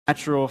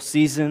natural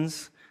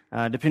seasons.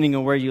 Depending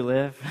on where you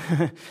live,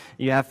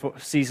 you have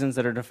seasons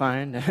that are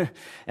defined,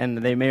 and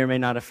they may or may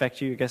not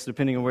affect you, I guess,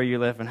 depending on where you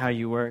live and how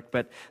you work.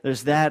 But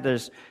there's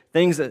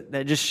things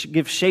that just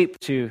give shape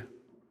to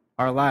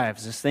our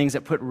lives. There's things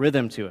that put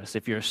rhythm to us.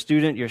 If you're a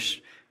student,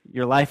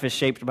 your life is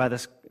shaped by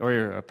this, or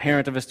you're a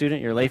parent of a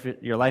student,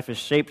 your life is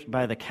shaped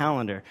by the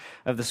calendar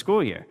of the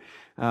school year.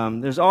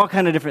 There's all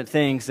kind of different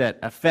things that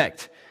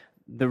affect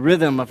the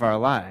rhythm of our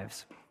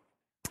lives.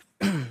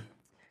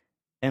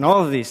 And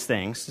all of these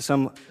things, to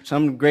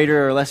some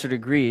greater or lesser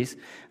degrees,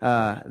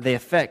 they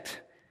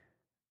affect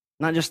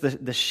not just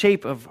the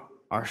shape of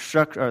our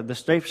structure, or the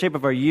shape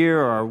of our year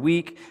or our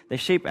week. They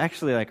shape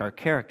actually like our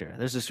character.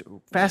 There's this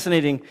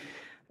fascinating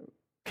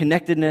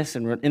connectedness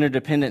and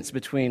interdependence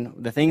between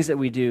the things that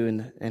we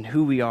do and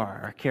who we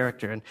are, our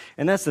character.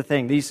 And that's the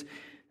thing.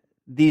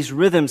 These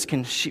rhythms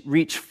can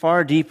reach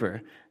far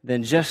deeper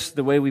than just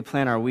the way we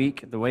plan our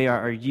week, the way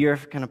our year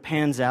kind of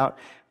pans out,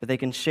 but they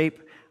can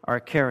shape our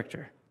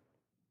character.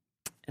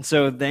 And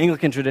so the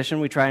Anglican tradition,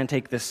 we try and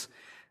take this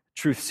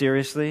truth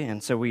seriously,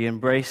 and so we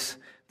embrace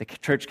the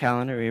church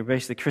calendar, we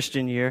embrace the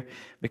Christian year,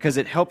 because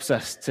it helps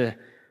us to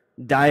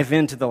dive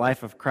into the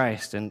life of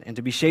Christ and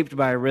to be shaped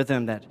by a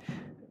rhythm that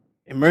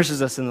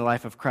immerses us in the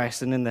life of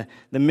Christ and in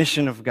the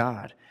mission of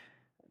God.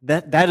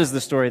 That is the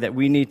story that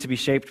we need to be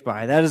shaped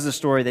by. That is the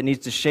story that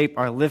needs to shape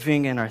our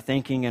living and our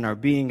thinking and our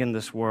being in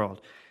this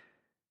world.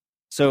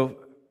 So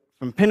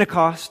from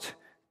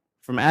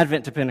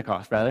Advent to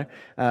Pentecost,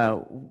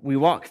 we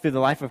walk through the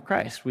life of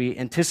Christ. We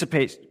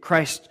anticipate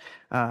Christ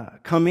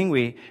coming.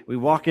 We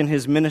walk in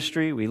His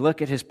ministry. We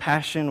look at His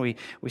passion. We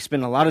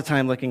spend a lot of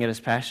time looking at His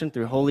passion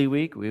through Holy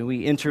Week.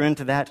 We enter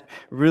into that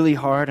really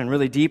hard and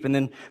really deep. And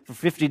then for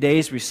 50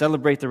 days, we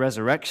celebrate the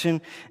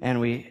resurrection,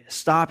 and we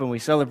stop and we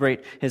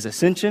celebrate His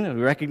ascension. And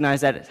we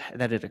recognize that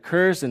it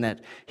occurs and that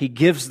He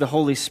gives the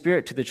Holy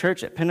Spirit to the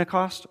church at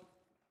Pentecost.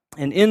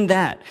 And in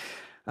that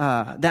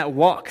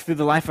walk through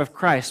the life of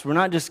Christ, we're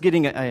not just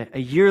getting a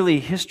yearly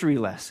history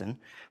lesson.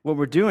 What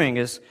we're doing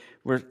is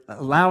we're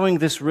allowing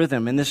this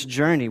rhythm and this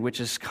journey, which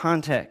is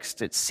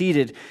context, it's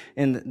seated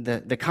in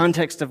the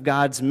context of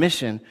God's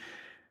mission.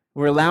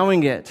 We're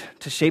allowing it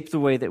to shape the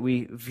way that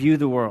we view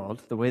the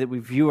world, the way that we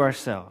view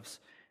ourselves,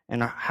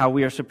 and how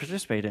we are to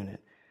participate in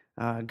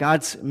it.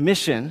 God's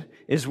mission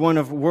is one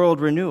of world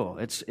renewal.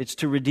 It's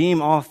to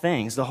redeem all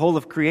things, the whole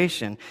of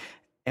creation.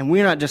 And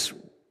we're not just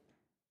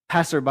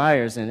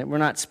passerbyers in it. We're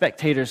not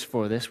spectators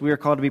for this. We are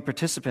called to be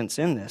participants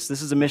in this.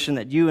 This is a mission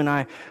that you and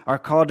I are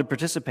called to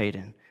participate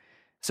in.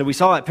 So we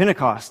saw at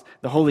Pentecost,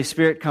 the Holy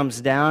Spirit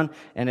comes down,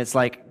 and it's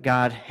like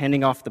God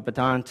handing off the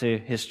baton to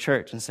His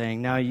church and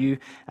saying, now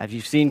as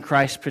you've seen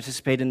Christ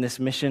participate in this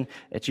mission,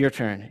 it's your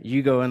turn.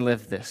 You go and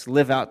live this.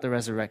 Live out the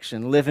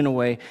resurrection. Live in a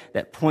way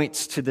that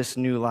points to this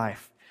new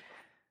life.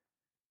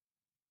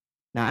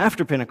 Now,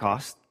 after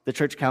Pentecost, the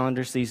church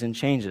calendar season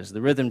changes.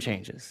 The rhythm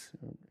changes.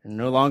 And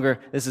no longer,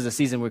 this is a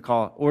season we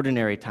call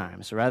ordinary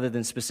times. So rather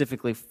than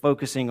specifically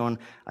focusing on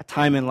a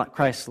time in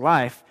Christ's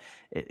life,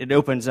 it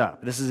opens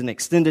up. This is an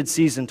extended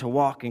season to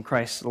walk in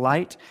Christ's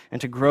light and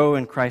to grow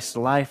in Christ's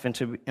life and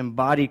to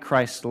embody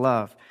Christ's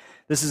love.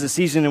 This is a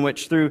season in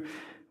which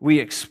we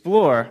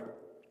explore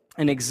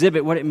and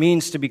exhibit what it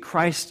means to be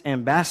Christ's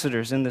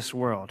ambassadors in this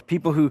world.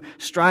 People who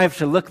strive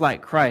to look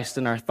like Christ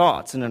in our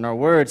thoughts and in our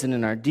words and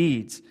in our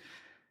deeds.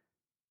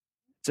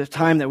 It's a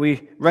time that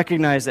we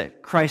recognize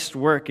that Christ's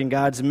work and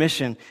God's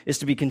mission is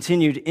to be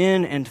continued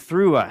in and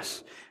through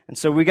us. And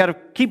so we got to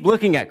keep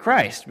looking at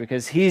Christ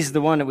because He's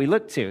the one that we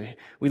look to.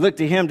 We look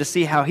to Him to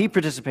see how He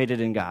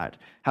participated in God,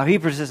 how He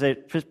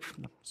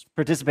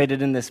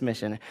participated in this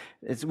mission.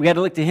 We got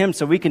to look to Him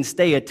so we can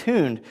stay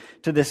attuned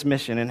to this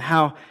mission and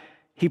how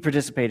He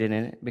participated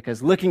in it,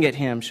 because looking at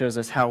Him shows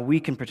us how we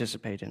can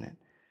participate in it.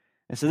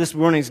 And so this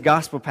morning's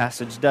gospel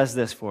passage does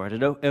this for it.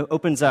 It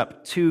opens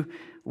up two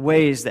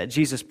ways that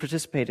Jesus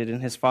participated in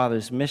His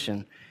Father's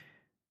mission.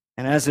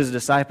 And as His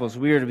disciples,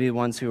 we are to be the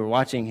ones who are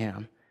watching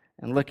Him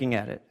and looking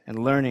at it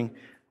and learning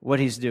what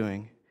He's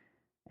doing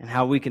and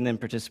how we can then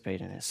participate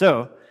in it.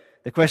 So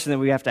the question that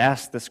we have to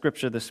ask the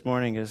Scripture this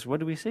morning is, what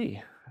do we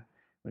see?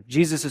 If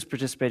Jesus is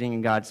participating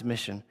in God's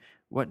mission,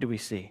 what do we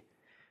see?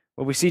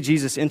 Well, we see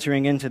Jesus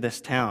entering into this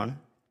town,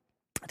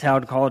 a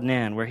town called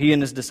Nain, where He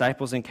and His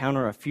disciples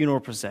encounter a funeral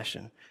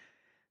procession.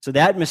 So the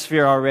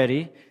atmosphere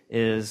already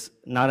is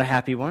not a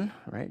happy one,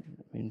 right?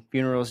 I mean,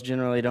 funerals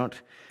generally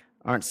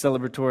aren't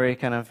celebratory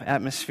kind of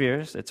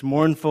atmospheres. It's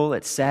mournful,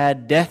 it's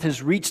sad. Death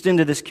has reached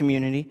into this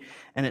community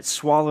and it's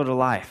swallowed a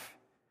life.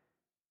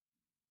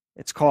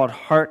 It's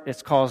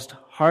caused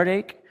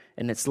heartache,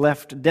 and it's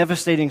left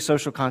devastating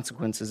social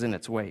consequences in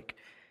its wake.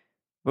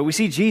 But we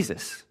see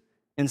Jesus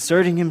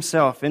inserting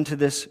Himself into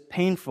this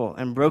painful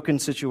and broken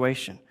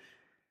situation.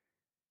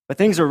 But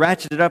things are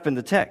ratcheted up in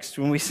the text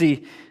when we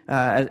see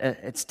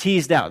it's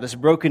teased out. This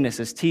brokenness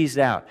is teased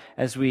out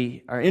as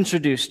we are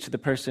introduced to the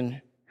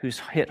person who's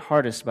hit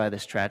hardest by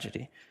this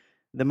tragedy,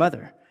 the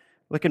mother.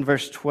 Look in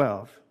verse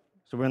 12.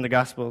 So we're in the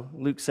Gospel,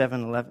 Luke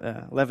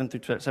 7, 11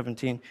 through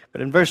 17. But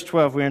in verse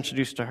 12, we're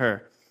introduced to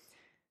her.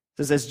 It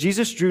says, as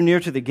Jesus drew near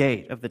to the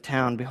gate of the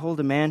town, behold,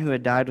 a man who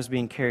had died was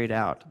being carried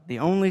out, the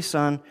only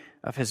son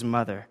of his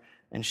mother,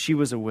 and she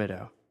was a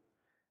widow.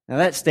 Now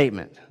that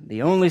statement,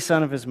 the only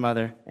son of his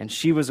mother, and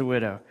she was a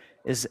widow,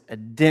 is a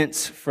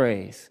dense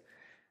phrase.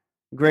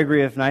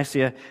 Gregory of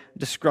Nyssa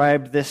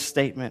described this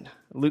statement,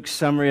 Luke's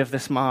summary of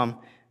this mom,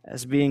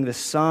 as being the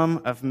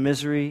sum of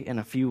misery in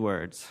a few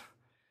words.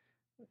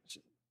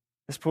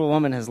 This poor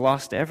woman has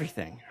lost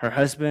everything, her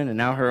husband and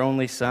now her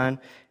only son.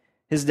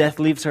 His death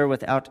leaves her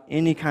without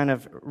any kind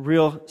of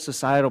real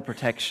societal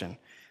protection.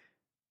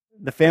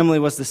 The family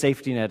was the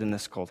safety net in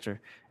this culture,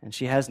 and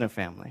she has no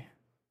family.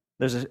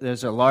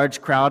 There's a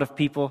large crowd of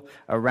people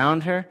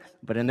around her,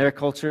 but in their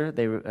culture,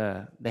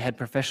 they had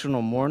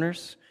professional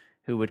mourners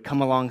who would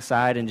come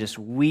alongside and just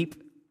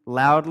weep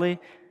loudly,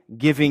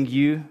 giving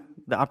you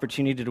the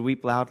opportunity to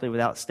weep loudly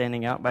without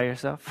standing out by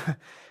yourself.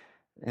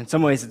 In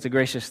some ways, it's a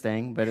gracious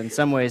thing, but in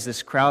some ways,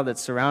 this crowd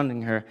that's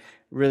surrounding her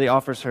really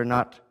offers her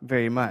not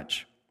very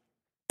much.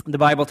 The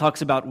Bible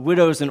talks about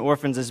widows and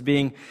orphans as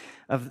being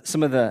of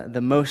some of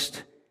the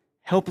most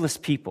helpless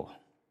people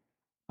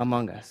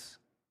among us.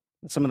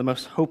 Some of the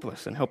most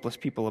hopeless and helpless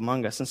people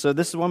among us. And so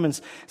this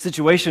woman's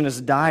situation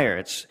is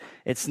dire.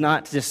 It's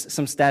not just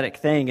some static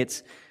thing.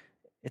 It's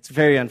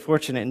very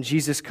unfortunate. And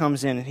Jesus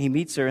comes in and he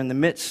meets her in the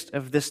midst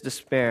of this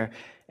despair,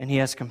 and he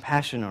has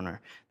compassion on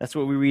her. That's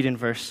what we read in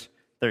verse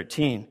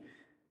 13.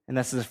 And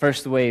that's the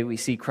first way we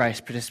see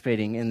Christ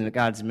participating in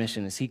God's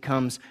mission, is he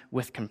comes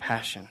with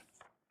compassion.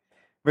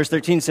 Verse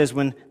 13 says,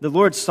 when the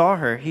Lord saw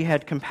her, he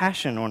had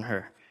compassion on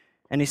her.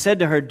 And he said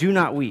to her, do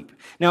not weep.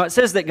 Now it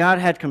says that God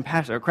had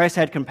compassion, or Christ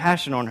had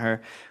compassion on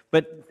her,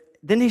 but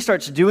then he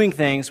starts doing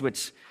things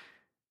which,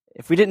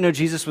 if we didn't know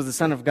Jesus was the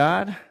Son of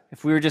God,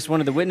 if we were just one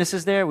of the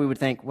witnesses there, we would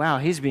think, wow,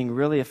 he's being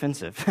really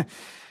offensive.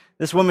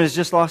 This woman has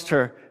just lost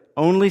her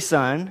only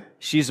son.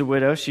 She's a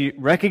widow. She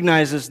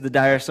recognizes the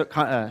dire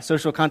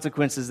social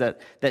consequences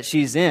that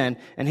she's in,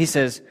 and he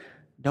says,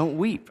 don't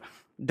weep,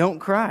 don't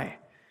cry.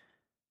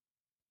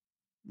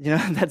 You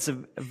know, that's a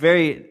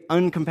very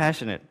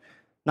uncompassionate,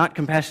 not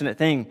compassionate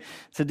thing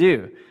to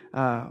do,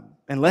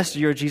 unless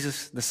you're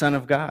Jesus, the Son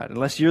of God,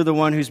 unless you're the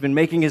one who's been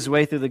making his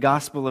way through the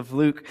Gospel of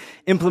Luke,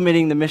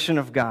 implementing the mission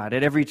of God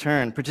at every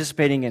turn,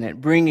 participating in it,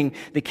 bringing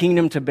the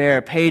kingdom to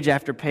bear page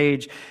after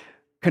page,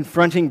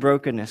 confronting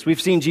brokenness.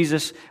 We've seen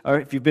Jesus, or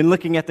if you've been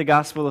looking at the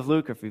Gospel of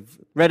Luke, or if you've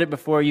read it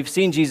before, you've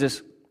seen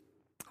Jesus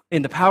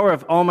in the power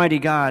of Almighty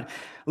God,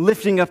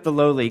 lifting up the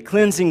lowly,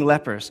 cleansing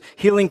lepers,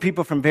 healing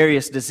people from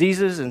various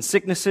diseases and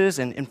sicknesses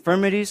and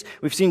infirmities.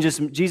 We've seen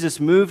Jesus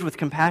moved with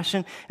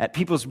compassion at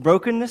people's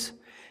brokenness.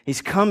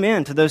 He's come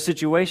into those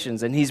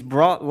situations and he's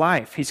brought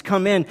life. He's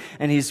come in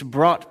and he's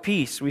brought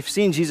peace. We've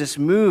seen Jesus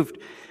moved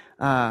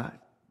to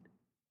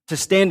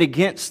stand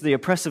against the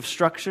oppressive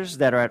structures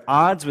that are at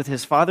odds with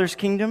his Father's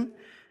kingdom.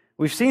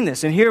 We've seen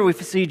this. And here we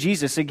see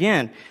Jesus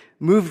again,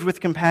 moved with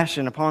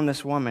compassion upon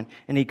this woman,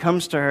 and he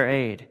comes to her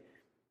aid.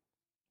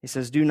 He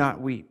says, do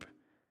not weep.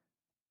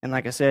 And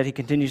like I said, he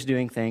continues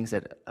doing things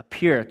that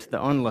appear to the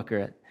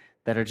onlooker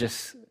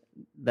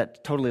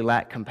that totally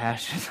lack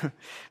compassion.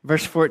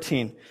 Verse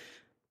 14.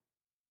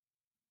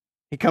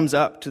 He comes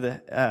up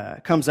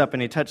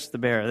and he touched the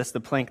bearer. That's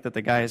the plank that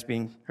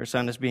her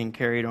son is being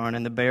carried on,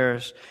 and the bearer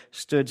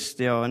stood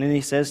still. And then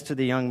he says to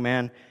the young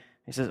man,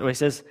 he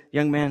says,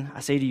 young man,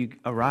 I say to you,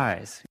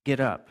 arise, get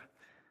up.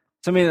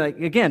 So I mean,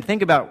 again,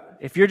 think about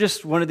if you're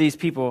just one of these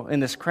people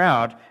in this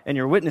crowd and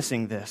you're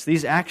witnessing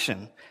these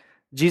actions,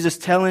 Jesus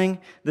telling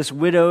this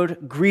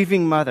widowed,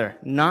 grieving mother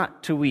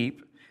not to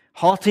weep,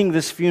 halting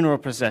this funeral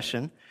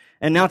procession,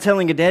 and now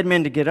telling a dead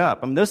man to get up.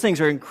 I mean, those things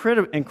are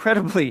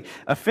incredibly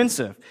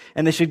offensive,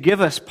 and they should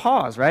give us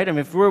pause, right? I mean,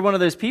 if we're one of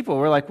those people,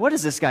 we're like, what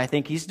does this guy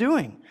think he's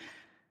doing?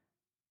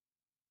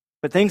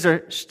 But things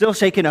are still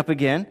shaken up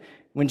again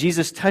when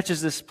Jesus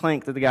touches this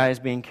plank that the guy is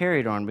being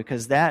carried on,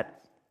 because that,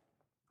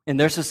 in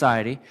their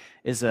society,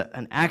 is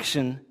an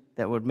action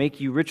that would make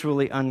you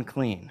ritually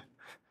unclean.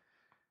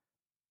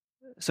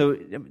 So,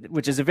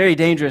 which is a very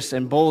dangerous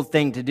and bold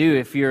thing to do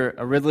if you're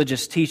a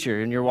religious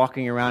teacher and you're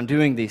walking around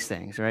doing these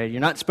things, right?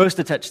 You're not supposed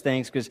to touch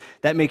things because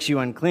that makes you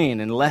unclean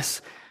and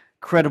less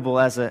credible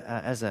as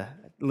a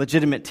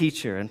legitimate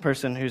teacher and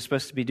person who's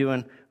supposed to be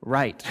doing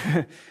right.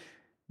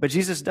 But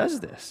Jesus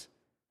does this.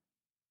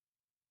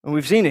 And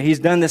we've seen it. He's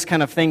done this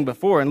kind of thing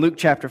before. In Luke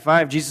chapter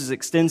 5, Jesus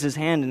extends his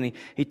hand and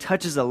he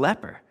touches a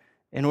leper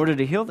in order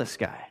to heal this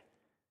guy.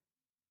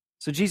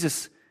 So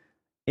Jesus,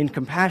 in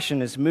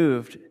compassion, is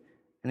moved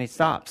and he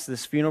stops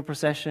this funeral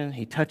procession.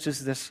 He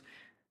touches this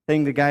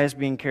thing the guy is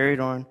being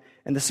carried on.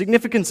 And the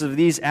significance of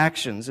these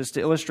actions is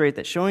to illustrate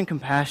that showing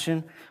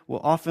compassion will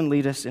often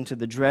lead us into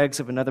the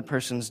dregs of another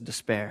person's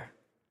despair.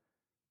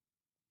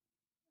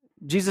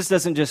 Jesus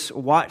doesn't just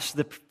watch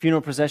the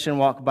funeral procession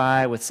walk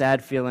by with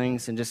sad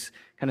feelings and just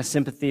kind of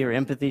sympathy or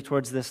empathy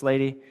towards this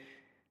lady.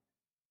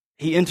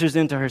 He enters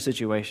into her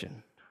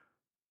situation.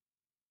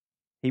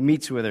 He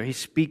meets with her. He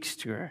speaks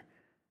to her.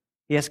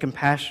 He has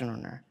compassion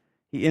on her.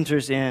 He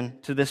enters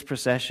into this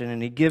procession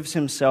and he gives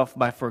himself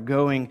by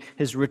forgoing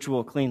his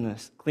ritual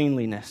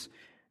cleanliness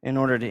in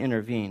order to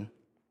intervene.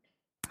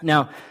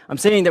 Now, I'm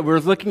saying that we're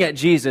looking at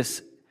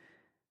Jesus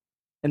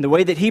and the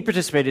way that he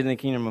participated in the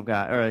kingdom of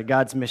God, or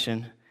God's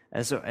mission,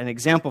 as an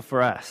example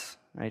for us.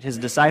 Right? His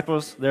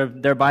disciples, they're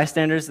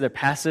bystanders, they're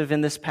passive in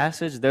this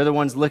passage. They're the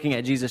ones looking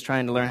at Jesus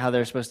trying to learn how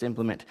they're supposed to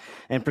implement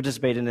and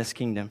participate in this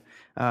kingdom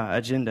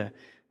agenda.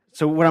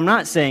 So what I'm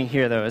not saying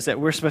here, though, is that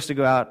we're supposed to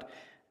go out,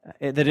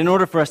 that in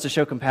order for us to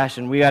show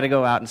compassion, we got to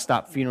go out and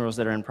stop funerals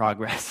that are in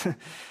progress.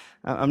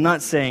 I'm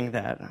not saying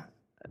that.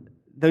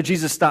 Though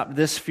Jesus stopped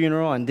this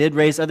funeral and did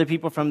raise other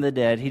people from the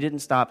dead, he didn't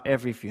stop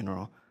every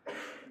funeral.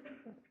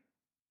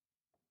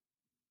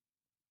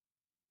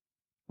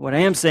 What I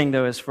am saying,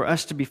 though, is for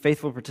us to be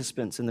faithful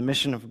participants in the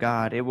mission of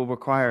God, it will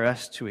require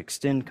us to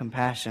extend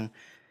compassion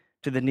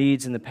to the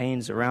needs and the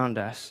pains around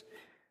us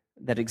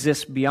that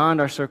exist beyond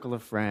our circle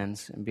of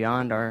friends and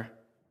beyond our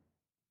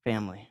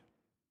family.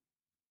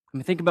 I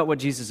mean, think about what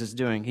Jesus is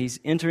doing. He's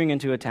entering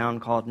into a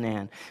town called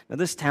Nain. Now,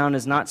 this town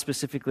is not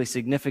specifically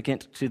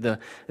significant to the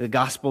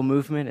gospel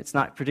movement. It's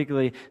not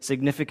particularly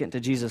significant to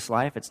Jesus'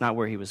 life. It's not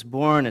where he was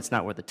born. It's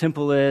not where the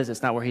temple is.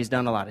 It's not where he's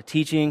done a lot of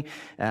teaching.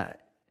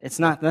 It's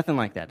not nothing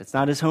like that. It's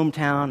not his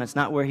hometown. It's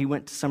not where he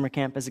went to summer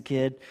camp as a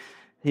kid.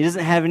 He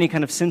doesn't have any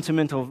kind of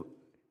sentimental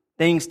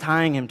things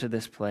tying him to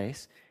this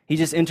place. He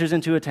just enters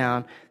into a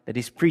town that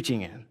he's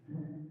preaching in.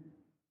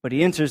 But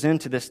he enters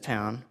into this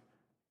town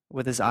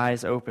with his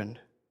eyes opened.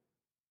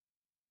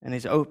 And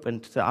he's open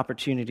to the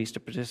opportunities to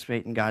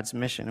participate in God's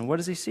mission. And what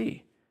does he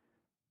see?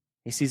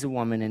 He sees a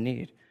woman in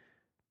need.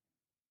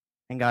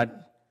 And God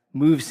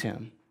moves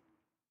him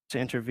to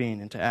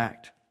intervene and to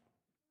act.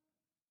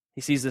 He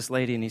sees this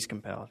lady and he's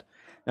compelled.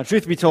 Now,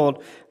 truth be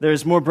told, there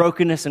is more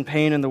brokenness and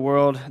pain in the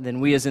world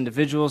than we as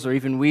individuals or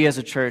even we as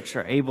a church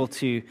are able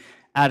to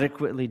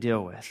adequately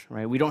deal with,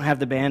 right? We don't have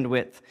the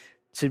bandwidth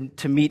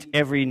to meet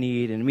every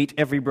need and meet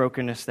every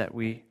brokenness that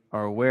we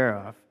are aware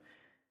of.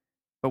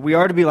 But we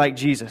are to be like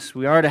Jesus.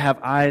 We are to have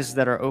eyes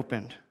that are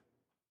opened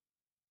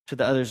to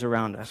the others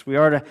around us. We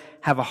are to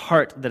have a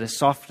heart that is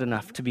soft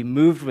enough to be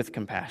moved with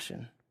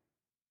compassion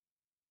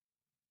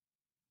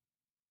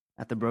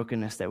at the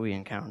brokenness that we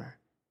encounter.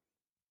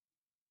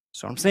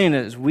 So I'm saying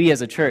that as we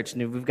as a church,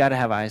 we've got to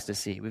have eyes to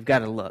see. We've got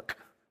to look.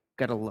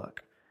 We've got to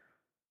look.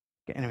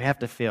 And we have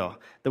to feel.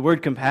 The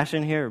word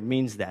compassion here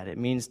means that. It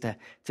means to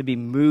be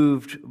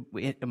moved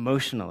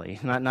emotionally.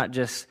 Not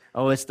just,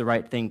 oh, it's the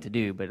right thing to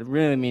do, but it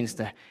really means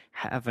to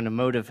have an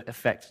emotive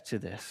effect to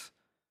this.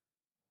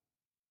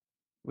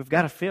 We've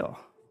got to feel.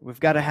 We've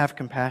got to have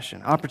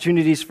compassion.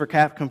 Opportunities for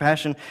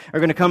compassion are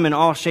going to come in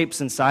all shapes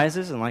and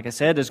sizes. And like I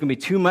said, there's going to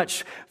be too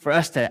much for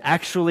us to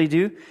actually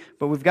do,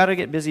 but we've got to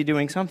get busy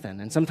doing something.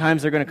 And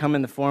sometimes they're going to come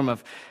in the form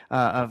of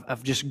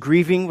just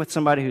grieving with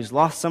somebody who's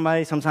lost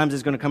somebody. Sometimes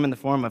it's going to come in the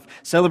form of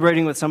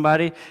celebrating with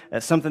somebody,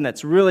 something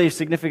that's really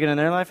significant in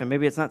their life, and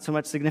maybe it's not so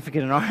much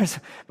significant in ours,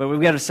 but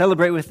we've got to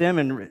celebrate with them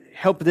and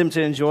help them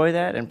to enjoy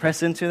that and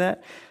press into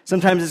that.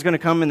 Sometimes it's going to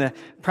come in the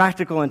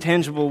practical and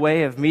tangible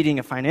way of meeting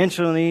a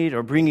financial need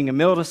or bringing a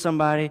meal to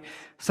somebody,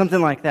 something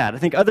like that. I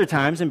think other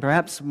times, and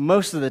perhaps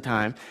most of the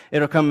time,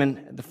 it'll come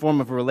in the form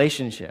of a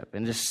relationship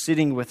and just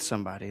sitting with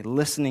somebody,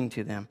 listening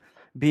to them,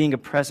 being a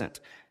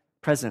presence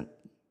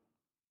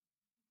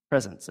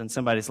in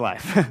somebody's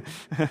life.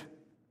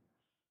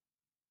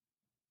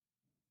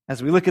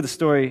 As we look at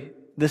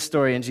this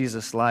story in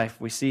Jesus' life,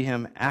 we see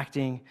him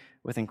acting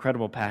with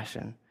incredible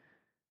passion.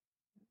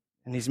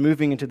 And he's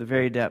moving into the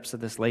very depths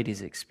of this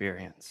lady's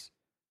experience.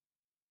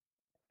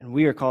 And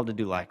we are called to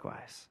do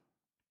likewise.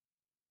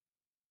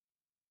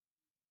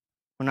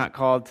 We're not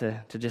called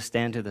to just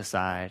stand to the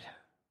side.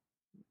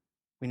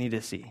 We need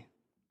to see.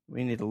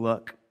 We need to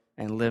look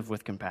and live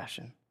with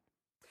compassion.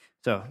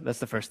 So that's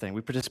the first thing.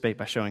 We participate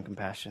by showing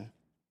compassion.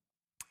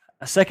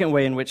 A second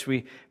way in which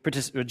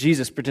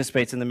Jesus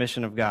participates in the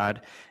mission of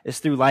God is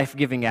through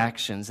life-giving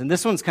actions. And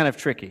this one's kind of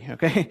tricky,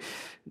 okay?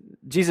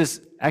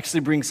 Jesus actually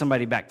brings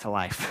somebody back to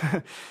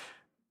life.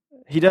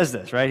 He does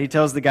this, right? He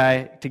tells the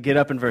guy to get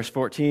up in verse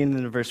 14, and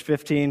in verse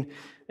 15,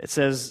 it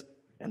says,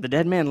 and the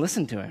dead man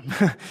listened to him.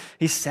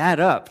 He sat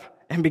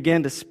up and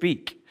began to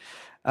speak.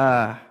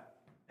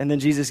 And then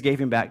Jesus gave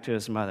him back to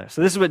his mother.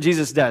 So this is what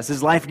Jesus does.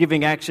 His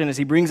life-giving action is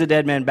he brings a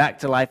dead man back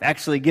to life,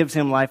 actually gives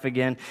him life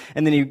again,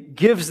 and then he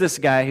gives this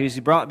guy who's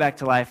brought back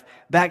to life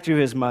back to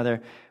his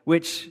mother,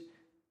 which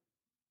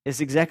is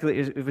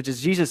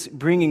Jesus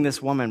bringing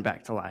this woman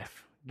back to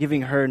life,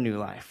 giving her new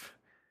life.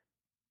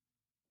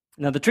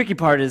 Now the tricky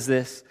part is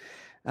this,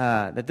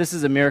 that this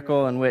is a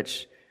miracle in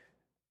which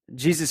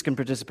Jesus can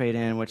participate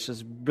in, which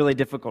is really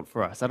difficult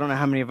for us. I don't know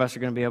how many of us are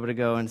going to be able to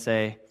go and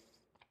say,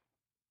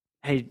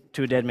 hey,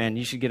 to a dead man,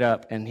 you should get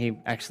up, and he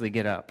actually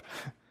get up.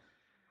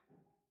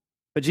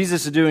 But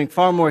Jesus is doing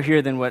far more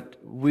here than what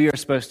we are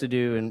supposed to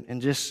do,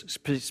 and just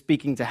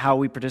speaking to how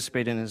we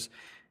participate in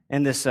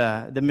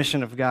the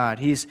mission of God.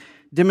 He's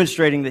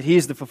demonstrating that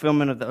he's the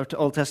fulfillment of the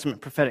Old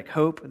Testament prophetic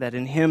hope, that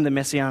in him the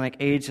Messianic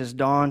age has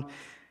dawned.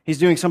 He's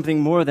doing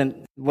something more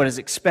than what is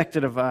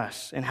expected of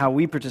us and how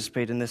we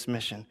participate in this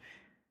mission.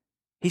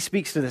 He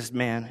speaks to this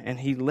man and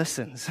he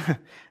listens.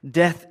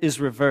 Death is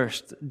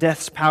reversed.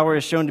 Death's power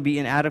is shown to be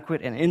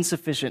inadequate and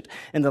insufficient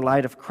in the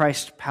light of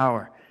Christ's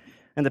power.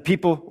 And the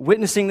people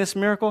witnessing this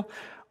miracle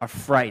are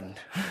frightened.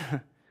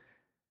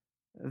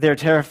 They're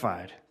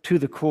terrified to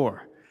the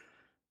core.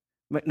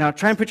 Now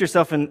try and put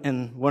yourself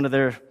in one of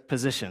their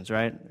positions,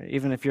 right?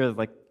 Even if you're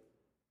like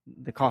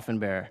the coffin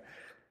bearer.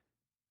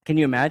 Can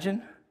you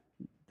imagine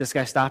this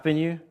guy stopping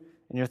you?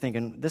 And you're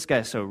thinking, this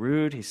guy's so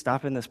rude. He's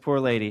stopping this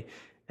poor lady.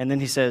 And then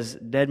he says,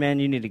 dead man,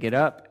 you need to get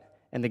up.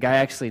 And the guy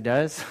actually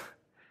does.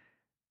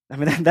 I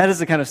mean, that is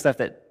the kind of stuff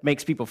that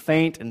makes people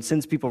faint and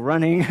sends people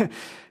running.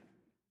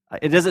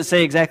 It doesn't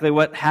say exactly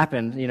what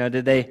happened. You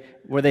know,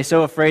 were they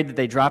so afraid that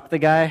they dropped the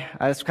guy?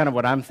 That's kind of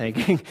what I'm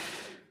thinking.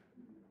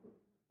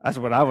 That's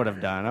what I would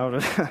have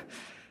done.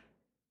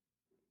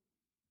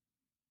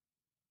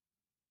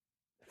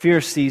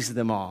 Fear seized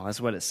them all,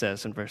 is what it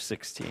says in verse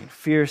 16.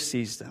 Fear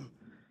seized them.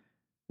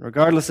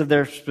 Regardless of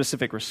their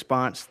specific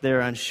response,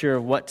 they're unsure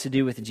of what to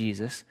do with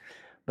Jesus.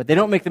 But they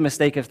don't make the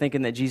mistake of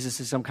thinking that Jesus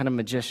is some kind of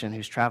magician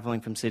who's traveling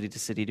from city to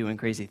city doing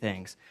crazy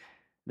things.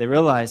 They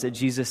realize that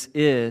Jesus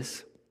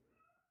is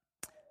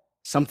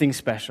something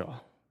special,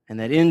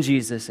 and that in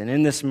Jesus and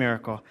in this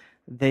miracle,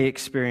 they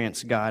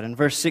experience God. In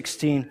verse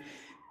 16,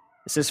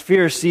 it says,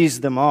 fear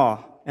seized them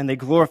all, and they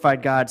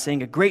glorified God,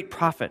 saying, a great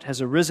prophet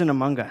has arisen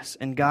among us,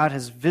 and God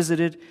has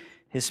visited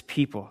his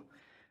people.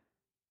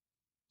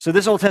 So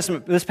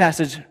this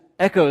passage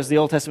echoes the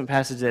Old Testament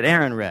passage that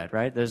Aaron read,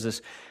 right? There's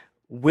this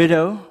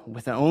widow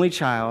with an only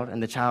child,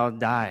 and the child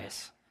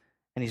dies,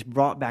 and he's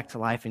brought back to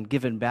life and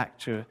given back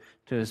to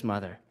his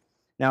mother.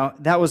 Now,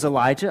 that was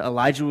Elijah.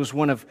 Elijah was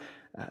one of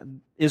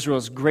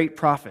Israel's great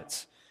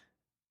prophets.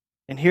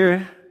 And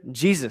here,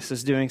 Jesus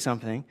is doing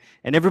something,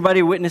 and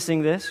everybody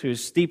witnessing this,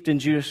 who's steeped in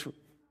Jewish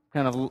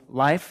kind of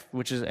life,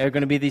 which are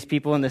going to be these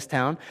people in this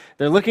town,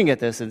 they're looking at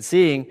this and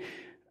seeing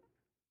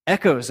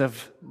echoes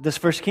of this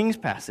First Kings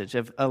passage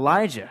of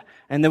Elijah.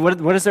 And then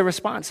what is their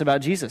response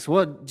about Jesus?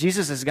 Well,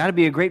 Jesus has got to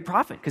be a great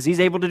prophet because he's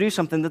able to do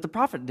something that the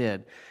prophet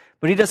did.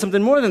 But he does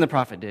something more than the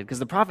prophet did because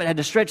the prophet had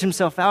to stretch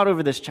himself out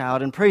over this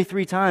child and pray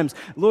 3 times,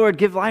 Lord,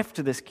 give life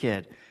to this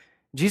kid.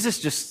 Jesus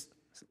just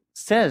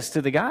says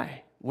to the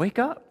guy, wake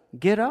up,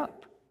 get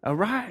up,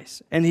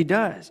 arise. And he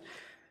does.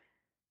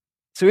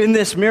 So in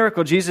this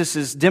miracle, Jesus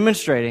is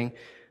demonstrating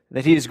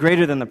that he is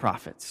greater than the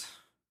prophets.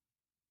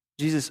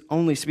 Jesus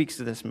only speaks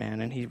to this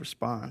man, and he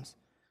responds.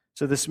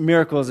 So this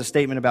miracle is a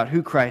statement about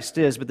who Christ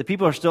is, but the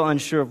people are still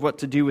unsure of what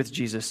to do with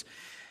Jesus.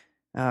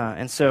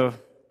 And so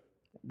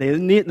they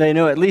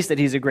know at least that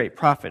he's a great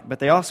prophet, but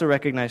they also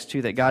recognize,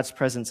 too, that God's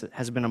presence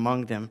has been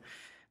among them.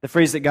 The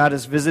phrase that God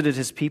has visited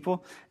his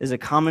people is a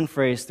common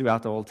phrase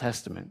throughout the Old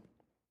Testament.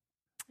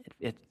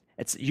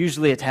 It's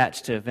usually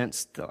attached to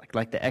events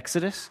like the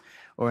Exodus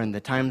or in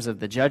the times of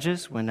the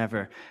Judges,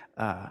 whenever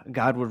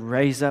God would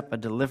raise up a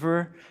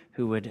deliverer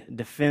who would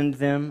defend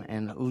them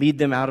and lead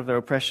them out of their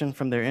oppression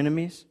from their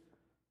enemies.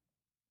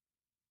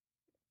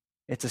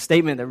 It's a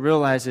statement that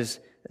realizes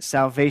that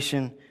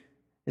salvation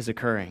is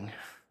occurring,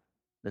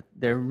 that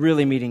they're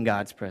really meeting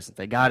God's presence,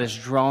 that God is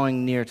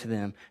drawing near to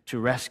them to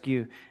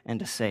rescue and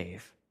to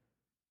save.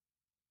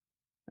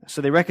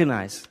 So they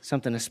recognize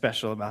something is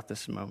special about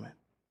this moment.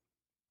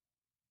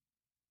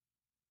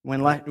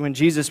 When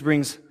Jesus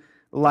brings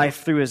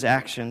life through his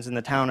actions in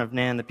the town of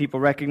Nan, the people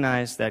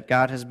recognize that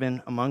God has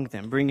been among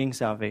them, bringing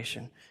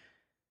salvation.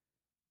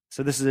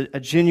 So this is a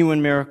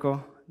genuine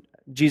miracle.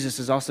 Jesus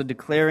is also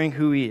declaring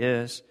who he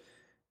is,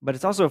 but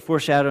it's also a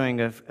foreshadowing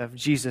of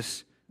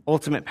Jesus'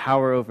 ultimate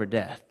power over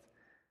death.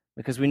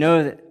 Because we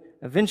know that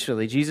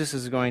eventually Jesus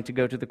is going to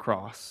go to the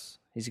cross.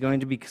 He's going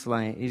to be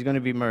slain. He's going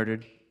to be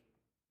murdered.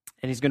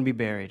 And he's going to be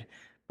buried.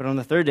 But on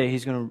the 3rd day,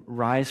 he's going to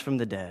rise from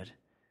the dead,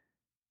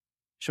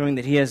 showing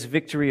that he has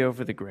victory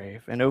over the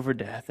grave and over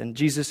death, and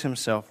Jesus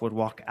himself would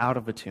walk out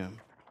of a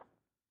tomb.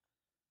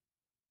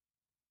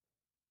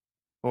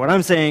 But what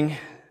I'm saying,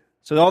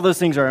 so all those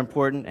things are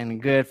important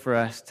and good for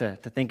us to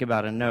think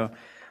about and know.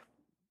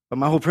 But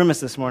my whole premise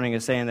this morning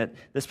is saying that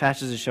this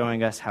passage is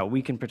showing us how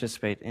we can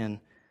participate in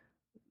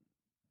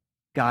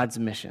God's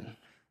mission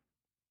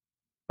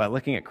by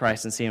looking at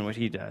Christ and seeing what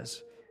he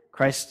does.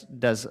 Christ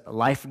does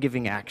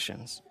life-giving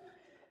actions.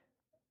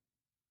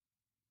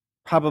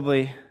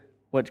 Probably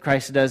what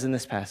Christ does in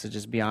this passage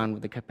is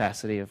beyond the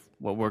capacity of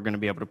what we're going to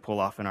be able to pull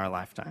off in our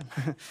lifetime.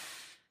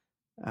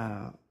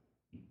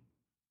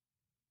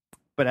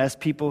 But as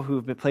people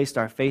who have placed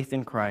our faith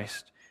in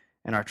Christ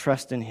and our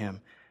trust in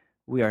him,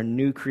 we are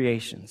new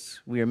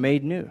creations. We are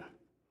made new.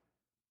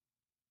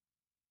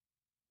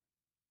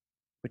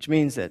 Which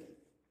means that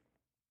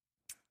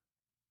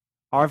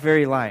our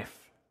very life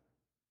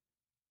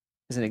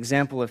is an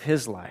example of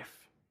his life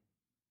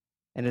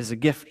and is a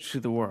gift to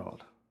the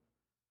world.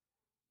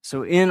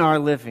 So in our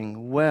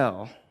living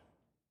well,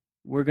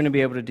 we're going to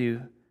be able to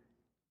do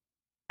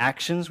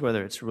actions,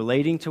 whether it's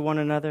relating to one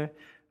another,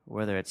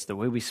 whether it's the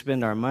way we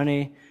spend our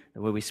money,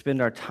 the way we spend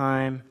our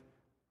time,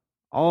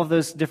 all of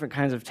those different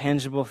kinds of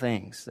tangible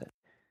things.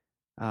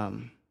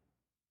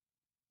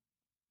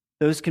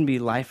 Those can be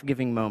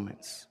life-giving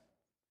moments.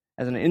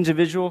 as an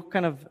individual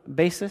kind of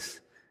basis.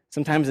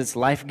 Sometimes it's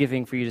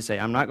life-giving for you to say,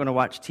 I'm not going to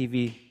watch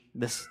TV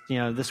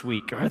this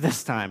week or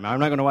this time.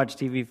 I'm not going to watch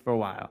TV for a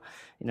while.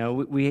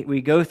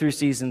 We go through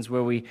seasons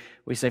where we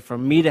say, for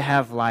me to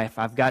have life,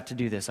 I've got to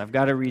do this. I've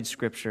got to read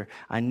Scripture.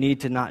 I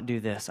need to not do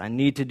this. I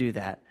need to do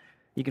that.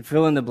 You can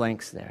fill in the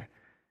blanks there.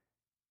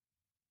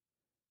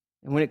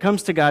 And when it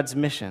comes to God's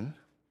mission,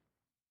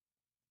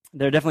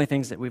 there are definitely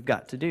things that we've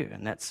got to do,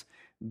 and that's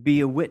be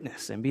a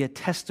witness and be a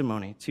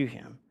testimony to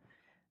Him.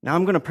 Now,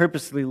 I'm going to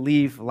purposely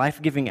leave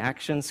life-giving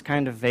actions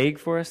kind of vague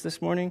for us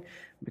this morning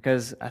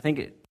because I think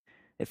it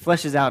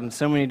fleshes out in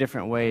so many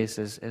different ways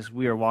as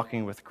we are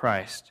walking with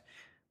Christ.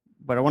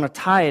 But I want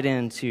to tie it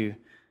into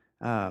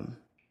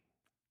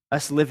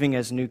us living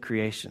as new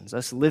creations,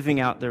 us living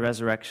out the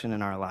resurrection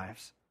in our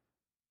lives.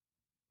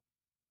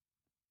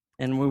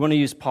 And we want to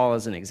use Paul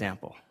as an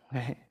example.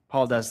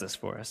 Paul does this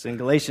for us. In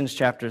Galatians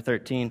chapter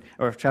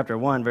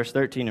 1, verse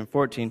 13 and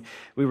 14,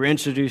 we were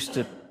introduced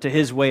to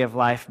his way of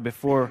life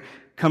before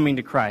coming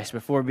to Christ,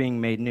 before being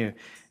made new.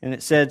 And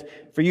it said,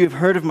 "For you have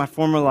heard of my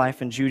former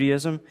life in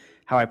Judaism,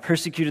 how I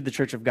persecuted the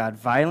church of God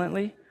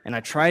violently, and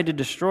I tried to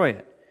destroy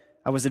it.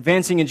 I was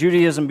advancing in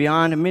Judaism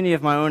beyond many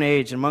of my own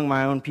age among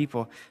my own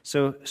people.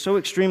 So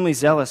extremely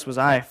zealous was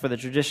I for the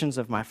traditions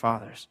of my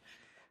fathers."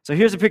 So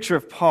here's a picture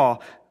of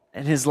Paul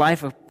and his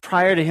life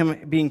prior to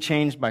him being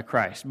changed by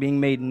Christ, being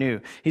made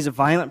new. He's a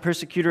violent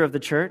persecutor of the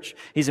church.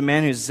 He's a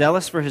man who's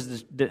zealous for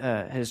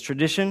his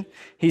tradition.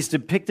 He's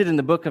depicted in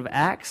the book of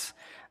Acts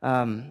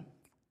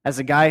as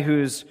a guy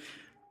he's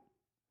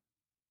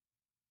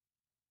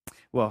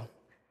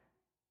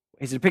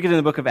depicted in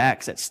the book of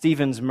Acts at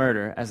Stephen's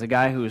murder as a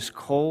guy who is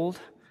cold,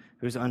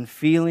 who's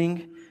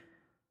unfeeling.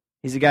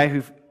 He's a guy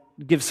who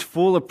gives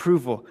full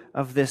approval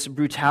of this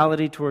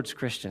brutality towards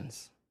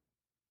Christians.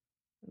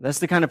 That's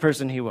the kind of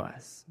person he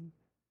was.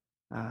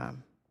 But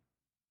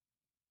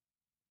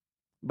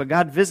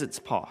God visits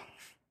Paul,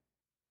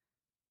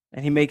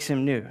 and He makes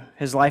him new.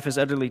 His life is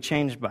utterly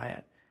changed by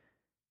it.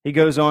 He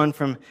goes on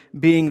from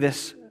being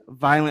this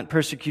violent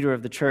persecutor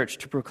of the church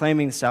to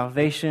proclaiming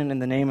salvation in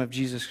the name of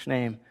Jesus'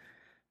 name,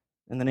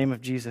 in the name of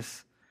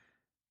Jesus.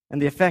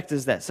 And the effect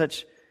is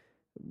that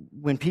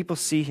when people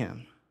see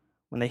him,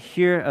 when they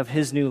hear of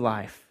his new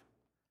life,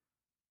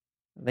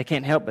 they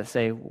can't help but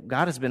say,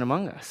 God has been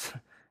among us.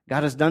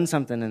 God has done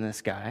something in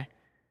this guy.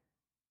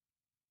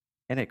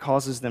 And it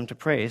causes them to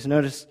praise.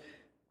 Notice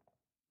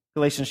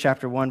Galatians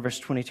chapter 1, verse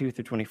 22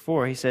 through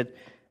 24. He said,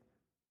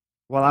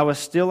 "While I was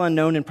still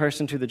unknown in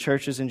person to the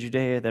churches in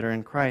Judea that are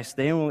in Christ,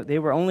 they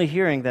were only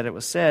hearing that it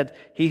was said,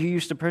 'He who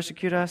used to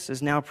persecute us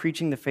is now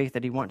preaching the faith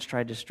that he once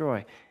tried to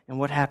destroy.' And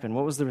what happened?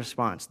 What was the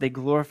response? They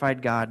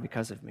glorified God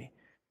because of me."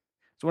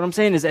 So what I'm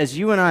saying is, as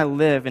you and I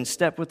live in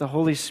step with the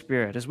Holy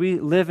Spirit, as we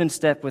live in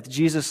step with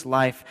Jesus'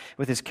 life,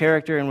 with His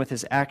character and with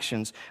His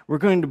actions, we're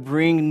going to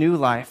bring new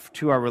life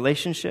to our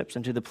relationships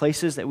and to the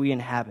places that we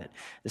inhabit,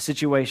 the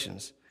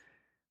situations.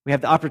 We have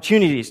the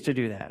opportunities to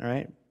do that,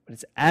 right? But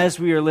it's as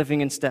we are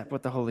living in step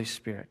with the Holy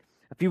Spirit.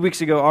 A few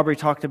weeks ago, Aubrey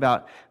talked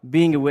about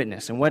being a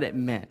witness and what it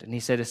meant. And he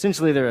said,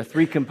 essentially, there are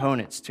three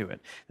components to it.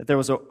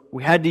 That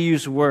we had to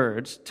use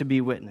words to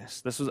be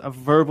witness. This was a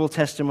verbal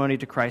testimony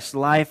to Christ's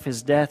life,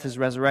 His death, His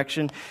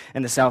resurrection,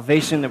 and the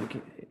salvation that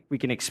we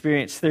can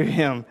experience through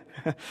Him.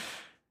 But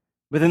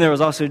then there was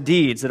also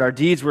deeds, that our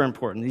deeds were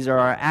important. These are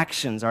our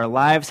actions. Our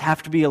lives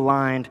have to be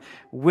aligned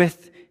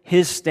with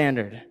His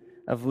standard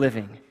of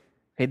living.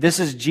 Okay, this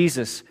is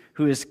Jesus,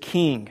 who is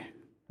King.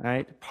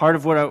 Right? Part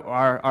of what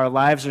our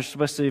lives are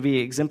supposed to be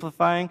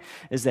exemplifying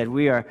is that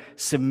we are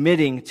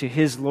submitting to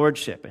His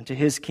lordship and to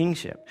His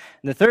kingship.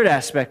 And the third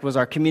aspect was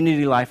our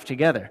community life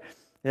together.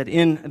 That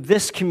in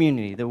this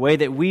community, the way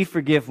that we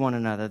forgive one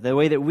another, the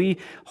way that we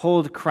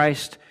hold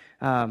Christ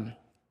as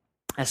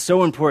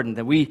so important,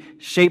 that we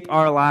shape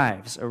our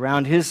lives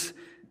around His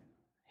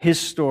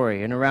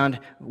story and around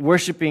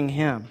worshiping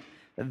Him.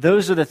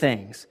 Those are the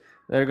things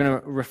that are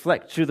going to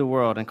reflect to the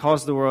world and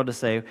cause the world to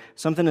say,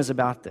 something is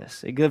about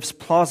this. It gives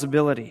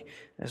plausibility,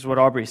 as what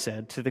Aubrey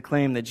said, to the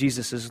claim that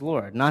Jesus is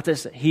Lord. Not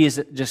that He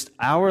is just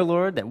our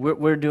Lord, that what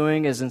we're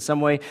doing is in some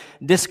way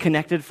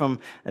disconnected from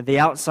the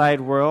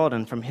outside world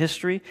and from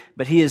history,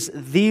 but He is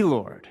the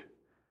Lord.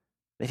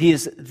 That He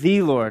is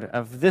the Lord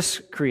of this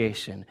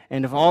creation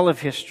and of all of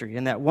history,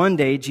 and that one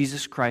day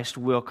Jesus Christ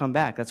will come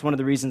back. That's one of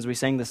the reasons we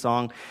sang the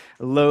song,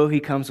 "Lo,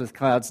 He comes with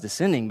clouds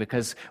descending,"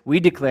 because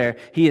we declare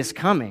He is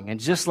coming. And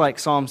just like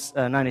Psalm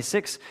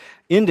 96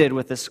 ended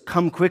with this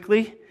 "come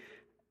quickly"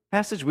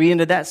 passage, we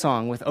ended that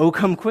song with "Oh,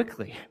 come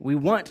quickly." We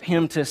want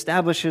Him to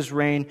establish His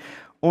reign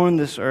on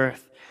this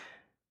earth.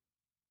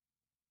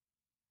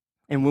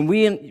 And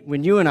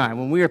when you and I,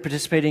 when we are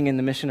participating in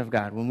the mission of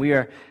God, when we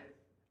are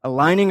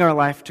aligning our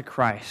life to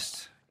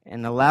Christ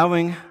and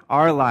allowing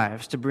our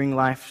lives to bring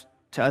life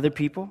to other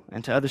people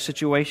and to other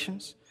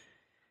situations,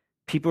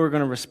 people are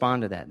going to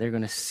respond to that. They're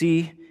going to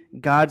see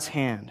God's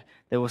hand.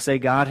 They will say,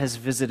 God has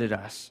visited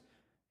us,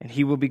 and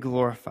He will be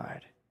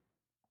glorified.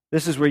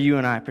 This is where you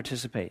and I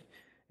participate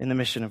in the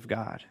mission of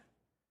God.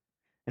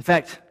 In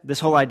fact, this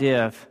whole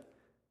idea of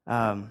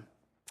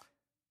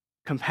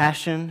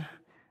compassion,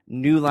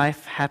 new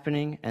life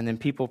happening, and then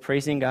people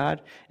praising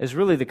God is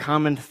really the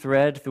common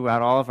thread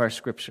throughout all of our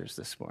scriptures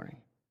this morning.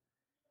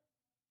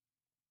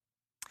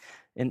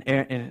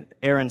 In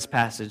Aaron's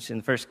passage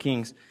in 1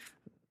 Kings,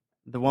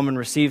 the woman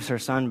receives her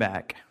son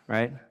back,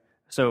 right?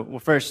 So, well,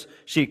 first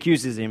she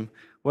accuses him.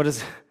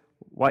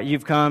 What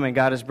you've come and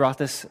God has brought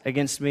this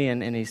against me,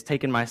 and he's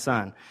taken my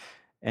son.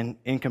 And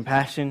in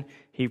compassion,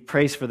 he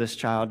prays for this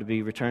child to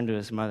be returned to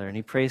his mother, and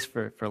he prays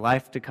for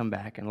life to come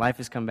back, and life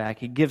has come back.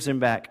 He gives him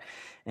back,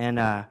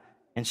 and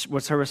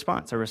what's her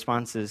response? Her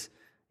response is,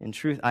 in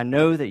truth, I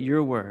know that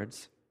your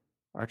words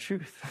are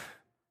truth,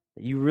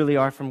 that you really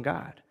are from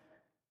God.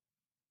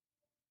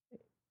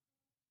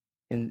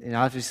 And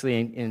obviously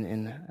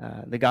in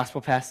the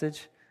gospel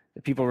passage,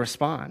 the people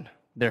respond.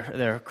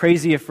 They're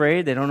crazy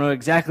afraid. They don't know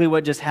exactly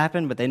what just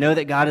happened, but they know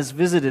that God has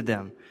visited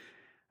them.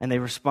 And they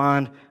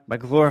respond by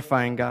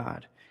glorifying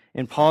God.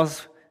 In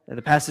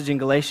the passage in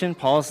Galatians,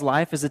 Paul's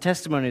life is a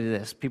testimony to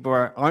this. People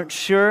aren't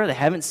sure. They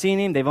haven't seen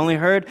him. They've only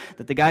heard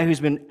that the guy who's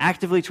been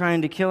actively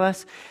trying to kill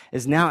us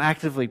is now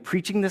actively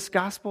preaching this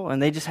gospel, and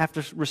they just have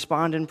to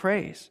respond in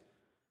praise.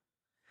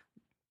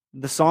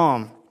 The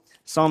Psalm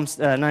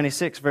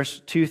 96,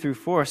 verse 2 through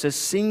 4 says,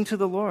 sing to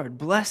the Lord,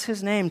 bless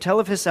his name, tell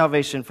of his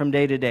salvation from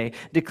day to day,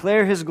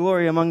 declare his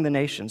glory among the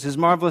nations, his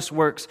marvelous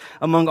works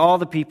among all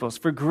the peoples.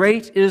 For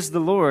great is the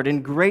Lord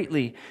and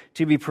greatly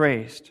to be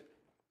praised.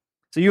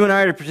 So you and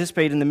I are to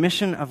participate in the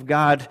mission of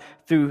God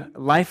through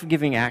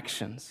life-giving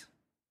actions,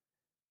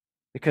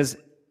 because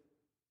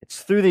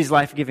it's through these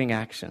life-giving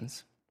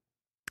actions,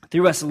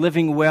 through us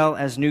living well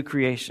as new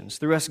creations,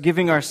 through us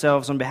giving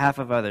ourselves on behalf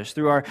of others,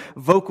 through our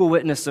vocal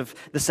witness of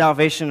the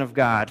salvation of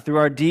God, through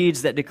our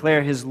deeds that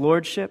declare his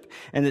lordship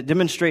and that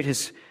demonstrate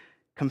his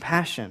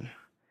compassion.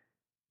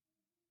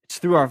 It's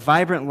through our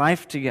vibrant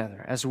life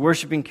together as a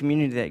worshiping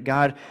community that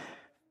God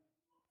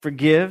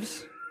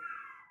forgives.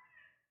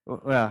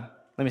 Well,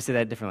 let me say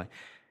that differently.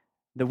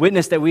 The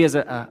witness that we as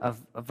a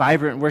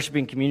vibrant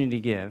worshiping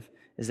community give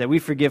is that we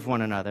forgive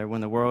one another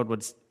when the world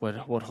would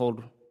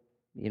hold,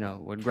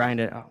 would grind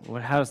it.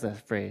 How's the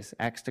phrase?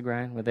 Axe to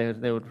grind?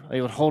 They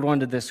would hold on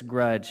to this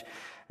grudge,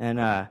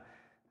 and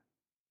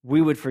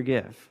we would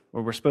forgive,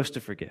 or we're supposed to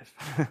forgive.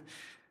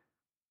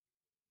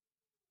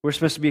 We're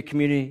supposed to be a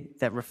community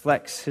that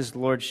reflects his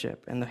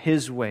lordship and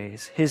his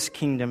ways, his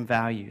kingdom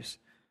values.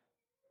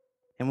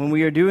 And when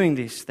we are doing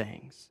these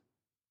things,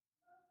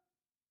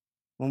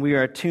 when we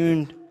are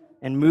attuned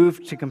and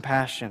moved to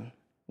compassion,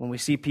 when we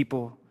see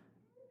people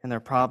and their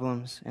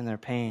problems and their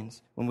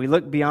pains, when we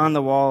look beyond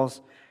the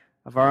walls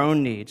of our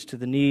own needs to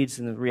the needs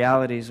and the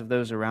realities of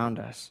those around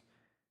us,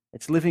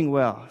 it's living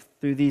well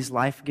through these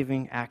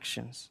life-giving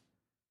actions.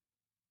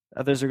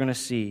 Others are going to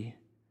see,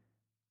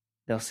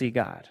 they'll see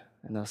God,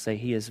 and they'll say,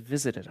 he has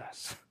visited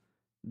us.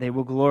 They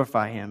will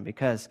glorify him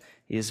because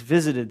he has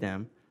visited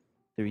them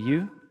through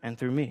you and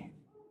through me.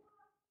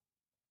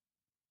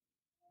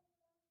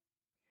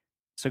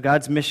 So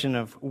God's mission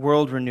of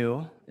world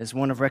renewal is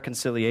one of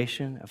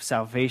reconciliation, of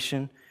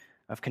salvation,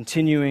 of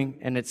continuing,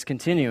 and it's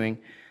continuing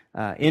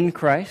in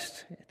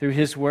Christ through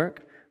his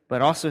work,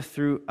 but also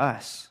through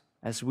us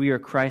as we are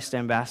Christ's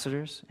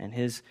ambassadors and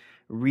his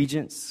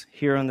regents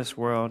here on this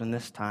world in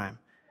this time.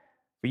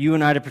 For you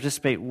and I to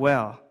participate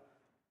well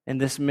in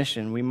this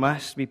mission, we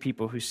must be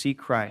people who see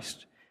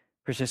Christ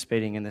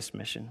participating in this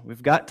mission.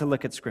 We've got to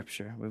look at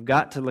Scripture. We've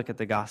got to look at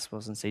the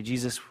Gospels and say,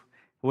 Jesus,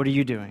 what are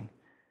you doing?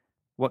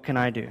 What can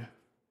I do?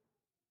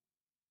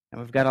 And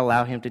we've got to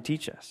allow him to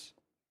teach us.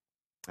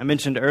 I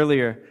mentioned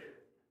earlier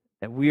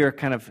that we are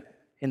kind of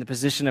in the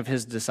position of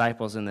his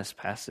disciples in this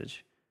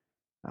passage.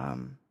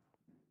 And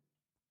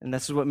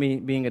this is what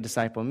being a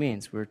disciple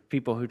means. We're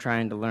people who are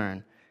trying to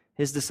learn.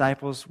 His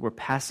disciples were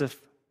passive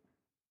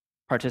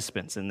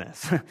participants in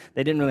this.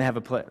 They didn't really have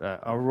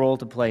a role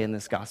to play in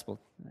this gospel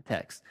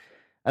text.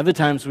 Other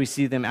times we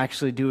see them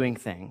actually doing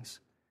things.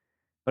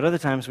 But other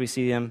times we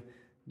see them,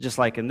 just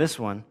like in this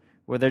one,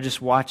 where they're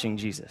just watching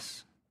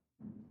Jesus.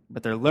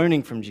 But they're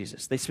learning from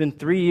Jesus. They spend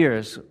 3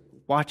 years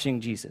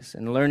watching Jesus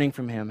and learning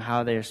from him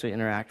how they are to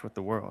interact with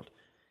the world.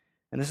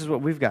 And this is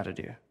what we've got to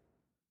do.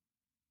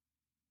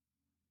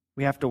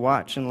 We have to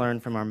watch and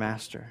learn from our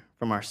Master,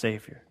 from our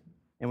Savior.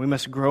 And we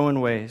must grow in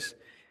ways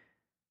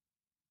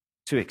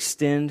to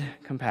extend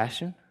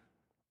compassion.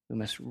 We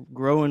must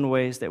grow in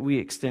ways that we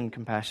extend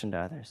compassion to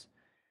others.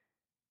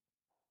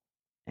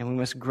 And we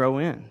must grow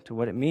into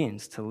what it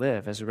means to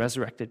live as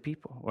resurrected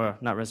people. Or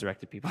not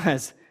resurrected people,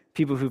 as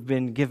people who've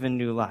been given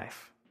new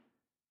life.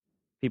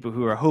 People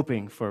who are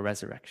hoping for a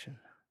resurrection.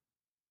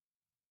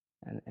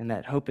 And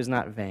that hope is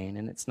not vain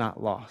and it's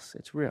not lost.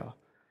 It's real.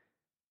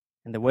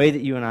 And the way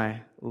that you and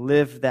I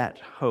live that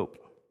hope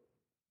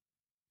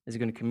is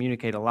going to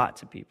communicate a lot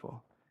to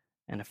people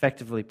and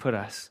effectively put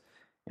us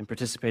in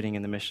participating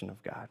in the mission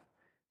of God.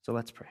 So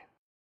let's pray.